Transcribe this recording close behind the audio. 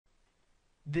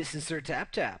This is Sir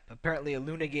Tap Tap. Apparently, a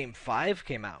Luna Game 5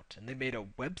 came out, and they made a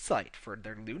website for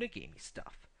their Luna Gamey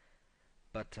stuff.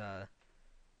 But,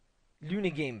 Luna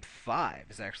Game 5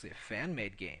 is actually a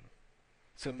fan-made game,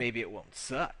 so maybe it won't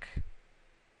suck.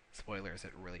 Spoilers,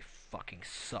 it really fucking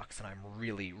sucks, and I'm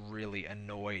really, really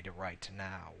annoyed right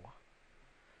now.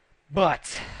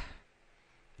 But,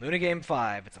 Luna Game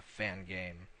 5, it's a fan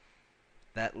game.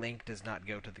 That link does not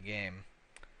go to the game.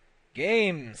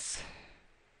 Games!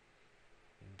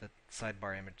 The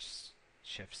sidebar image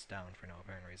shifts down for no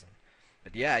apparent reason.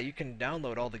 But yeah, you can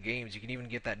download all the games. You can even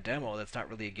get that demo that's not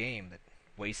really a game that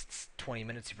wastes 20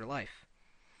 minutes of your life.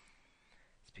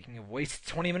 Speaking of wastes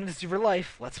 20 minutes of your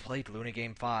life, let's play Luna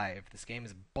Game 5. This game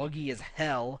is buggy as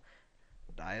hell.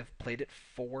 I have played it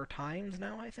 4 times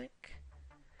now, I think.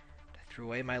 I threw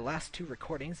away my last 2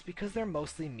 recordings because they're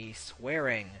mostly me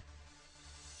swearing.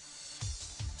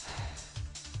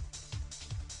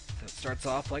 So it starts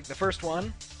off like the first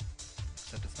one,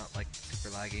 except it's not like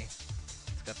super laggy.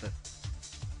 It's got the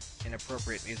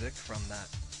inappropriate music from that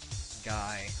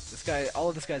guy. This guy, all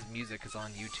of this guy's music is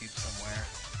on YouTube somewhere.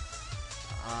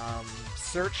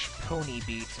 Search Pony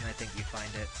Beat and I think you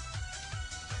find it.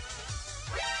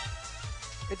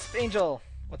 It's Angel!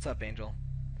 What's up, Angel?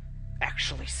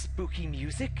 Actually spooky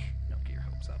music? Don't get your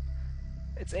hopes up.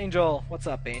 It's Angel! What's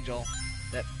up, Angel?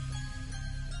 That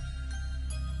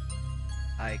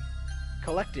I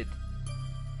collected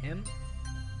him.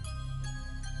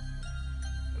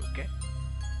 Okay.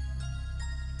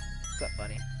 What's up,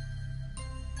 bunny?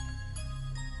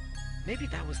 Maybe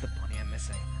that was the bunny I'm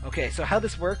missing. Okay, so how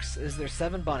this works is there's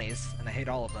 7 bunnies, and I hate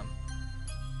all of them.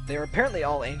 They're apparently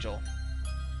all Angel.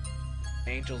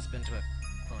 Angel's been to a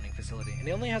cloning facility, and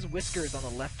he only has whiskers on the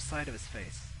left side of his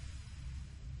face.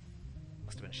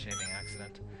 Must have been a shaving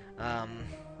accident.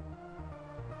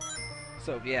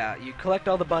 So yeah, you collect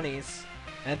all the bunnies,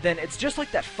 and then it's just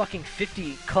like that fucking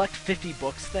collect 50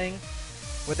 books thing,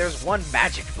 where there's one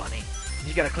magic bunny. And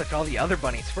you gotta collect all the other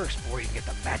bunnies first before you can get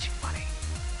the magic bunny.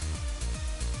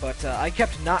 But I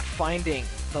kept not finding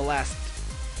the last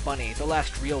bunny, the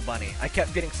last real bunny. I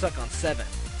kept getting stuck on 7,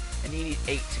 and you need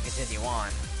 8 to continue on.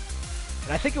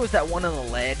 And I think it was that one on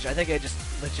the ledge. I think I just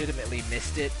legitimately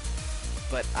missed it.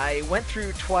 But I went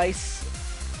through twice,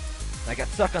 and I got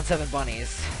stuck on 7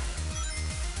 bunnies.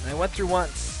 And I went through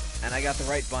once, and I got the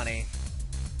right bunny.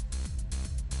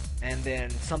 And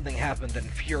then something happened that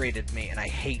infuriated me, and I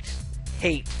hate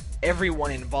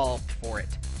everyone involved for it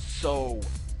so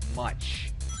much.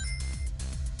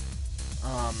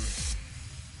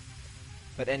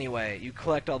 But anyway, you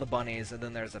collect all the bunnies, and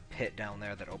then there's a pit down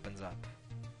there that opens up.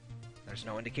 There's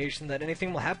no indication that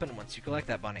anything will happen once you collect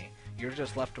that bunny. You're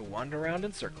just left to wander around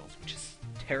in circles, which is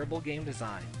terrible game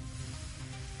design.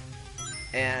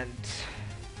 And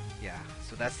yeah,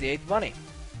 so that's the 8th bunny.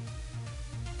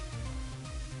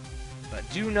 But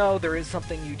do know there is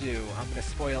something you do. I'm going to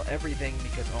spoil everything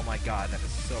because, oh my god, that is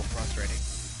so frustrating.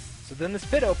 So then this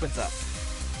pit opens up,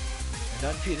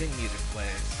 and unfitting music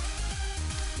plays.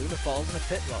 Luna falls in a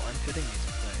pit while unfitting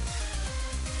music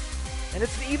plays. And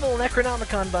it's the evil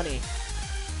Necronomicon bunny!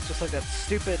 Just like that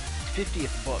stupid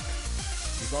 50th book.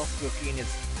 He's all spooky and his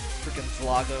freaking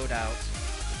Zlagoed out.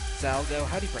 Zalgo,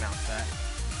 how do you pronounce that?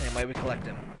 Anyway, we collect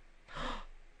him.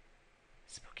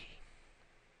 Spooky.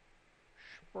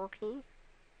 Spooky.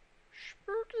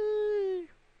 Spooky!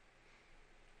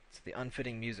 So the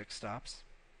unfitting music stops.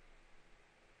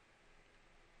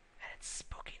 And it's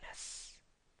spookiness.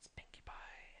 It's Pinkie Pie,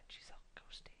 and she's all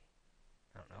ghosty.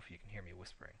 I don't know if you can hear me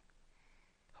whispering.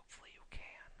 Hopefully you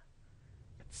can.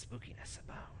 But spookiness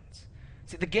abounds.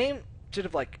 See, the game should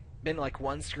have been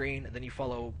one screen, and then you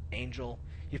follow Angel.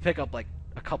 You pick up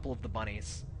a couple of the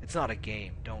bunnies. It's not a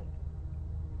game. Don't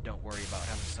worry about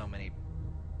having so many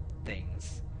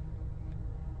things.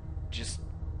 Just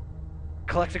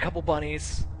collect a couple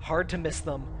bunnies. Hard to miss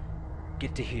them.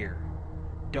 Get to here.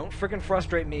 Don't friggin'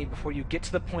 frustrate me before you get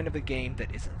to the point of the game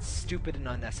that isn't stupid and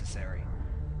unnecessary.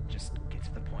 Just get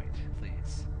to the point,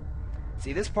 please.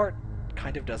 See, this part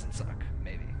kind of doesn't suck,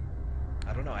 maybe.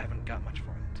 I don't know, I haven't got much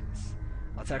for it.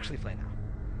 Let's actually play now.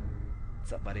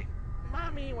 What's up, buddy?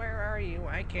 Mommy, where are you?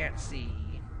 I can't see.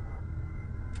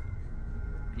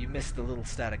 You missed the little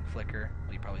static flicker.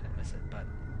 Well, you probably didn't miss it, but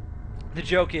the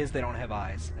joke is they don't have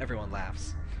eyes. Everyone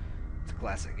laughs. It's a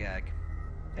classic gag.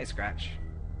 Hey, Scratch.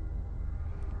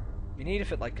 You need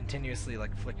if it continuously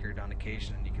flickered on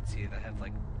occasion, and you can see they have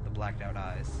the blacked out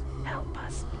eyes. Help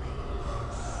us, please.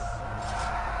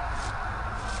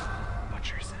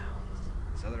 Butcher sounds.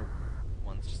 This other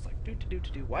one's just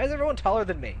do. Why is everyone taller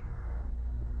than me?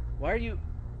 Why are you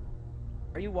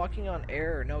walking on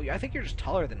air? No, I think you're just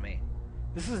taller than me.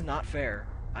 This is not fair.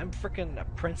 I'm freaking a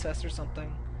princess or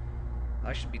something.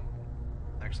 I should be...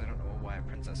 Actually, I don't know why a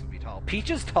princess would be tall. Peach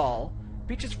is tall!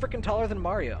 Peach is freaking taller than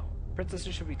Mario.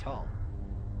 Princesses should be tall.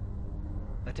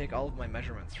 I take all of my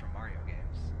measurements from Mario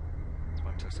games. That's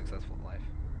why I'm so successful in life.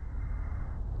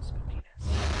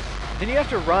 Spookiness. Then you have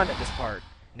to run at this part.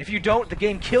 And if you don't, the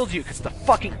game kills you because it's a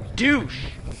fucking douche!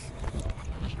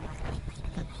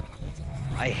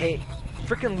 I hate...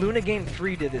 Frickin' Luna Game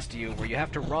 3 did this to you, where you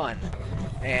have to run,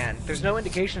 and there's no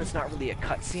indication it's not really a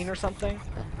cutscene or something,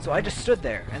 so I just stood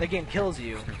there, and the game kills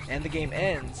you, and the game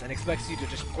ends, and expects you to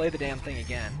just play the damn thing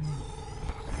again.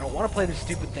 I don't want to play this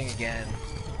stupid thing again,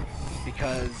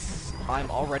 because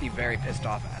I'm already very pissed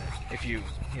off at it. If you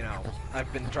know,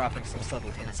 I've been dropping some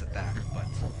subtle hints at that, but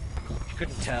if you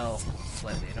couldn't tell,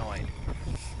 slightly annoyed.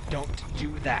 Don't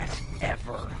do that,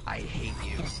 ever. I hate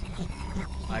you.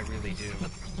 I really do.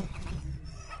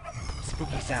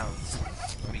 Spooky sounds.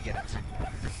 We get it.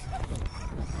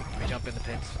 Can we jump in the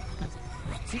pit?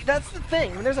 See, that's the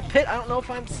thing. When there's a pit, I don't know if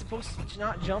I'm supposed to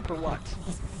not jump or what.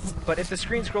 But if the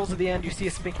screen scrolls to the end, you see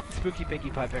a spooky Pinkie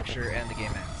Pie picture, and the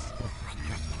game ends.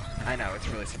 I know, it's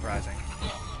really surprising.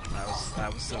 I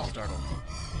was so startled.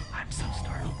 I'm so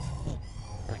startled.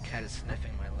 My cat is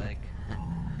sniffing my leg.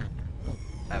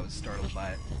 I was startled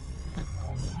by it.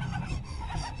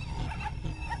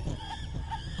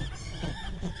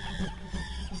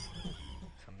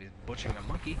 Somebody's butchering a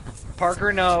monkey.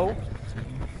 Parker, no!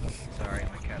 Sorry,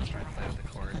 my cat's trying to play with the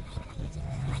cord.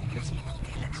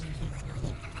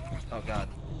 Oh god.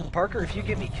 Parker, if you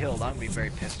get me killed, I'm gonna be very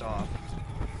pissed off.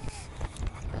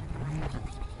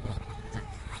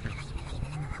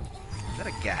 Is that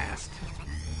a ghast?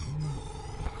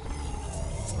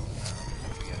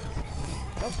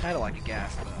 Sounds kind of like a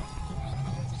gas, though.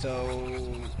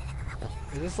 So,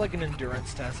 is this like an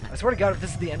endurance test? I swear to God, if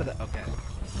this is the end of the... Okay.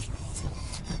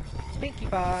 Pinkie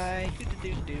Pie,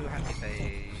 do-do-do-do, happy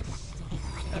face.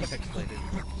 Kind of pixelated.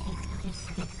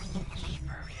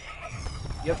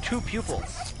 You have two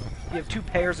pupils. You have two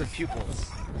pairs of pupils.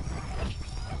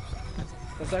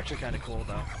 That's actually kind of cool,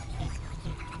 though.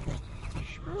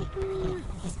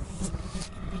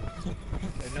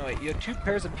 No, wait, you have two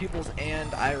pairs of pupils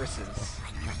and irises.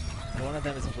 One of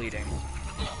them is bleeding.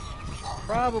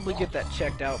 Probably get that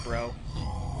checked out, bro.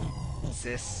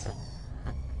 Sis.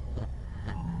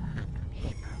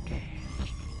 Okay.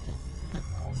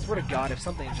 Swear to God, if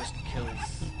something just kills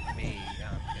me,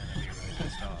 I'm gonna be really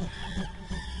pissed off.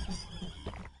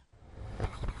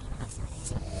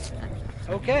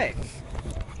 Okay.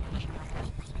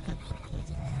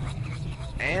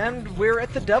 And we're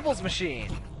at the Devil's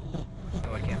Machine.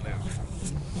 Oh, I can't move.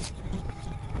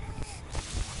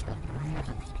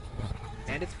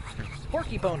 And it's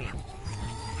Porky Pony.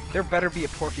 There better be a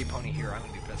Porky Pony here. I'm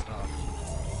gonna be pissed off.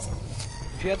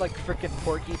 If you had like frickin'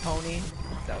 Porky Pony,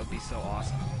 that would be so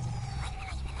awesome.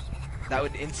 That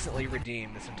would instantly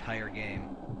redeem this entire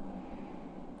game.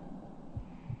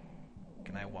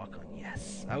 Can I walk on?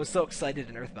 Yes. I was so excited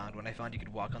in Earthbound when I found you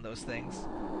could walk on those things.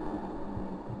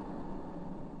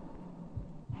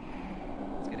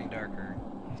 It's getting darker.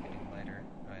 It's getting lighter.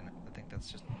 I think that's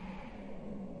just...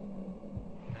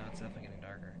 No, it's definitely getting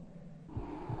darker.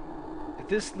 If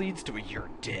this leads to a you're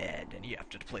dead and you have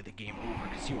to play the game over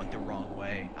because you went the wrong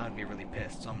way, I'm gonna be really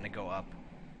pissed, so I'm gonna go up.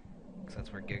 Because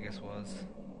that's where Gigas was.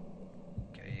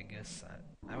 Gigas.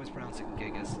 I always pronounce it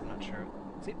Gigas, I'm not sure.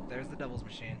 See, there's the Devil's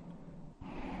Machine.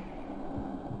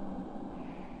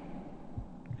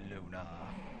 Luna,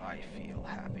 I feel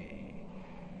happy.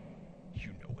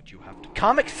 You know what you have to...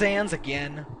 Comic Sans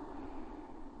again!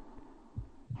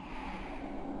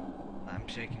 I'm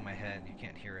shaking my head, you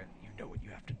can't hear it. You know what you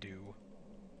have to do.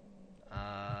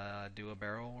 Do a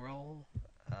barrel roll?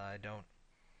 I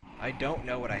don't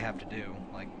know what I have to do.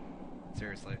 Like,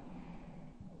 seriously.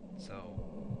 So...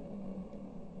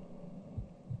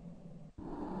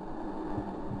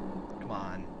 Come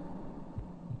on.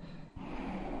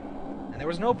 And there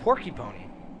was no Porky Pony.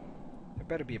 There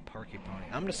better be a Porky Pony.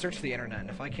 I'm gonna search the internet, and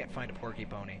if I can't find a Porky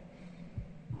Pony,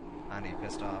 I'm gonna be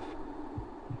pissed off.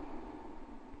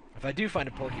 If I do find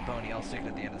a Porky Pony, I'll stick it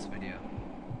at the end of this video.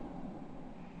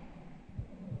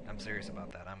 I'm serious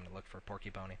about that. I'm gonna look for a Porky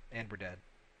Pony. And we're dead.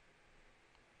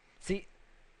 See,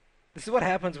 this is what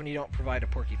happens when you don't provide a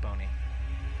Porky Pony.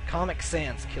 Comic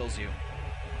Sans kills you.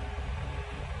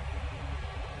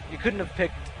 You couldn't have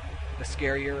picked a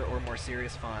scarier or more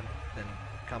serious font than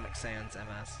Comic Sans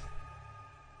MS.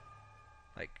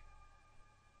 Like,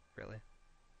 really?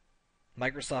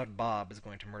 Microsoft Bob is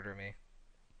going to murder me.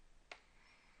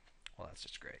 Well, that's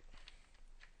just great.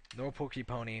 No Porky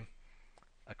Pony.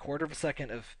 A quarter of a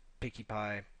second of Pinkie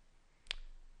Pie.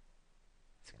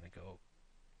 It's gonna go.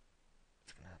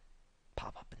 It's gonna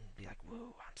pop up and be like,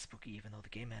 "Whoa, I'm spooky," even though the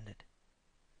game ended.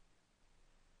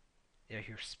 Yeah, I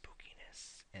hear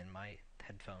spookiness in my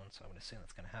headphones, so I'm gonna assume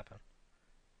that's gonna happen.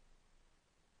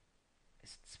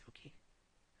 Is it spooky?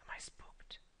 Am I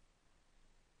spooked?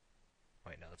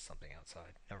 Wait, no, that's something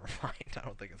outside. Never mind. I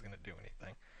don't think it's gonna do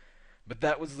anything. But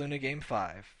that was Luna Game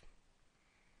 5.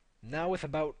 Now with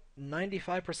about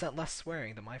 95% less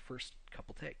swearing than my first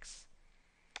couple takes.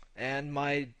 And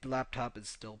my laptop is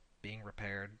still being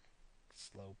repaired.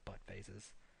 Slow butt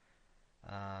phases.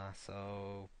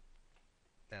 So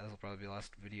yeah, this will probably be the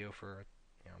last video for,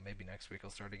 maybe next week I'll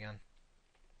start again.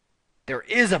 There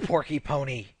is a porky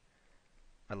pony.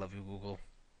 I love you, Google.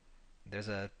 There's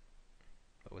a,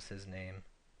 what was his name?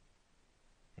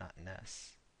 Not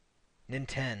Ness.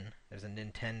 Ninten. There's a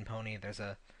Ninten pony. There's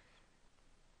a,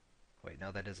 wait,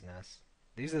 no, that is Ness.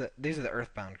 These are the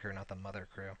Earthbound crew, not the Mother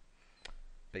crew.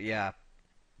 But yeah,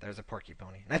 there's a porky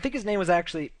pony. And I think his name was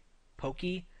actually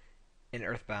Pokey in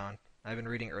Earthbound. I've been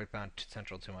reading Earthbound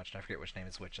Central too much, and I forget which name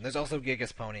is which. And there's also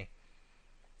Gigas Pony.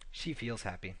 She feels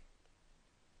happy.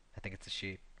 I think it's a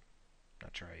she.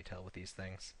 Not sure how you tell with these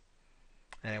things.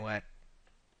 Anyway,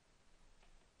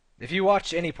 if you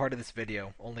watch any part of this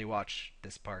video, only watch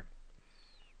this part.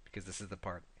 Because this is the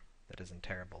part that isn't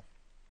terrible.